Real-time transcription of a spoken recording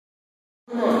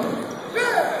The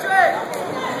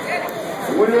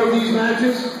winner of these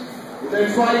matches will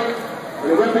then fight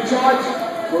in a weapon charge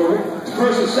for the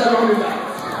person $700.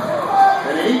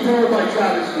 And an equal by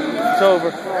Travis. It's over.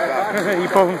 He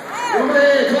pulled.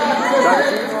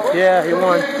 Yeah, he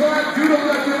won. Judo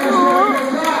left you.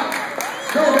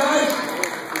 Go, guys.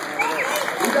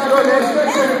 We got our next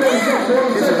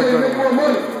make more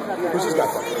money. Who's this guy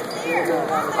from?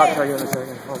 I'll tell you in a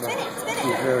second. Hold on.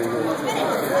 He's very good.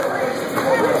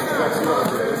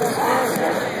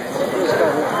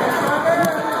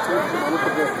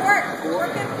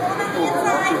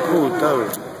 Ooh, third.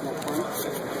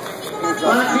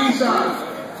 Black Nissan.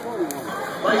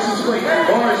 License plate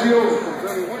RZO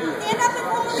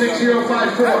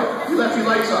 6054. You left your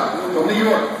lights on. From New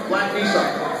York. Black Nissan.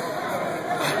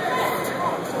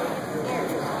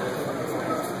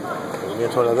 Me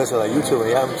told this on YouTube,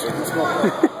 yeah.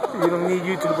 You don't need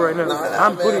YouTube right now.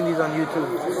 I'm putting these on YouTube.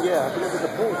 Yeah,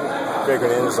 Greg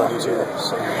Hernandez on YouTube.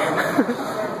 So.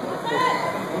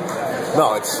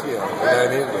 No, it's, you know what I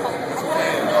mean?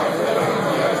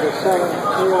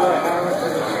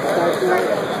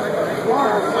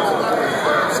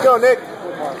 Let's go, Nick.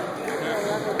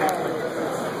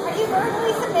 Are you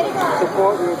verbally submitting on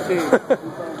support your team?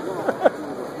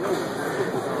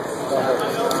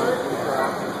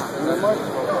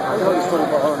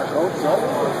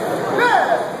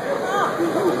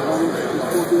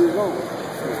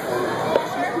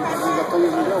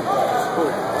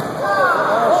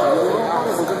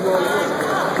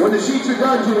 When the sheets are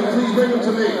done, Jimmy, please bring them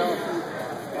to me.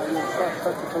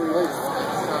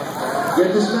 Get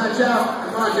this match out.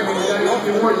 Come on, Jimmy, you gotta get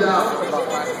your words out.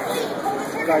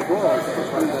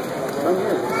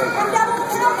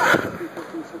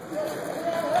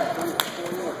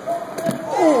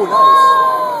 Oh, nice.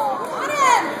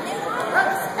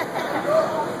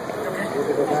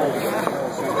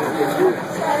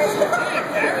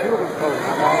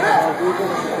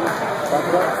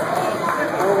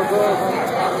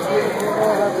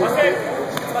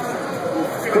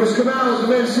 Chris Kamala's the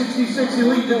men's 66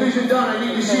 Elite Division done. I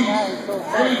need the sheets.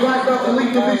 Any black belt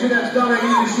Elite Division that's done, I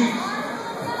need the sheets.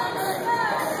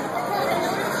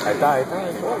 I died. Don't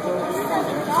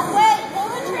wait, pull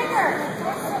the trigger.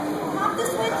 Pump the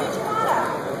switch to Judo.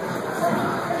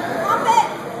 Pump it.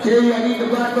 Katie, I need the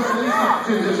black belt Elite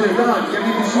Divisions if they're done. Give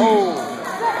me the sheets.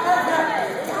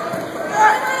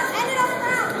 End it on the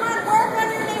ground. Come on, work on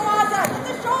your Newaza. With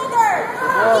the shoulder.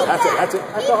 That's it, that's it.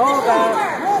 That's the whole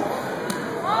guy.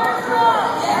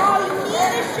 Oh, you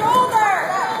need the shoulder.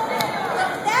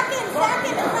 Second. It's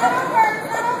not over. It's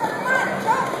not over. Come on,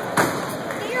 choke.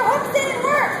 Get your hooks in and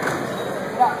work.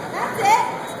 That's it.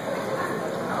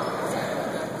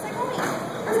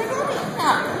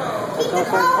 Keep the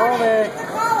collar. Keep the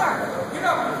collar.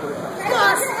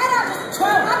 Pop your head up.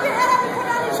 Pop your head up and put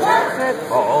on your shirt.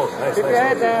 Oh, nice. Keep your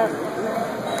head down.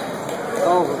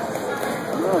 Over.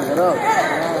 Get up.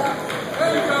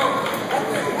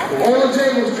 All the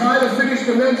tables try to finish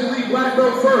the men's elite black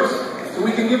belt first, so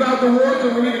we can give out the awards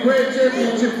and we need a grand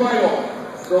championship fight off.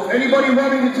 So anybody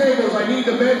running the tables, I need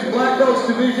the men's black belts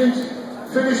divisions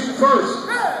finished first.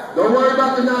 Don't worry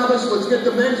about the novice. Let's get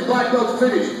the men's black belts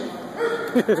finished.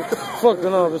 Fuck the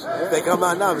novice. They come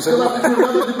out novice. Still have to do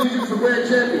another division for grand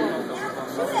champion.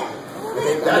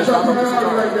 That's our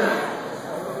priority right now.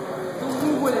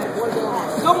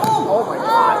 Oh my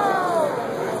God.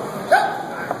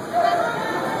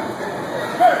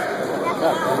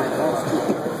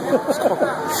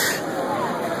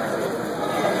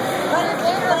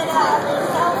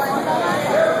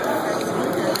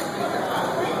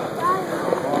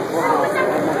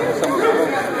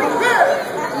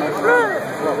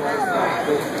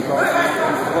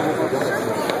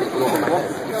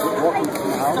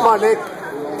 Come on, Nick.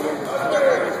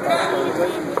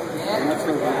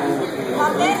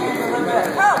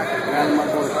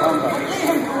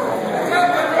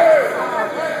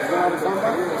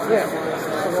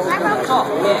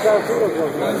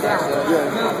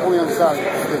 Only on the side.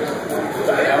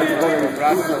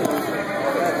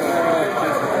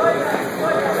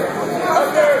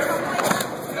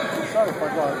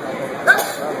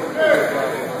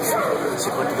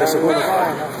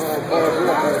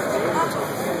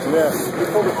 Yeah,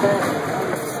 before the car,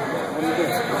 when you get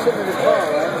sitting in the car,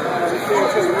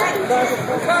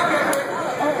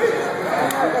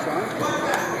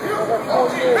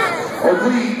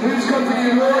 Please come to the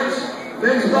awards.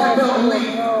 Men's black belt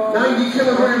elite, 90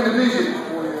 kilogram division.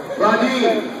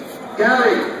 Radim,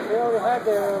 Gary,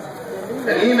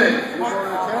 and Eamon.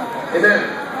 Amen.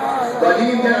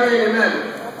 Radim, Gary, and Amen.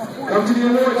 Come to the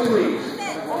awards, please.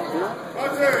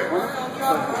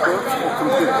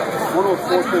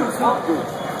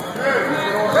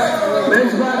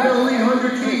 Men's black belt elite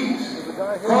 100 keys.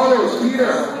 Carlos,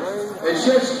 Peter, and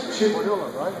Sheskitsky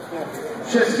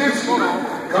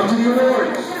come to the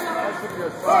awards.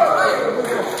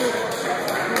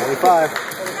 25.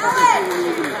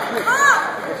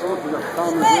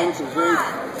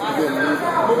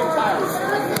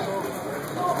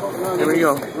 Here we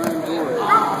go.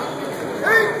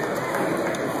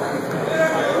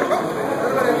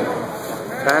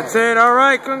 That's it. All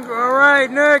right,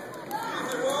 Nick.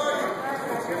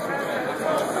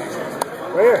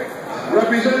 Where?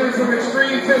 Representative from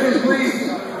Extreme Fitness, please.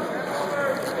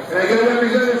 Can I get a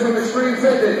representative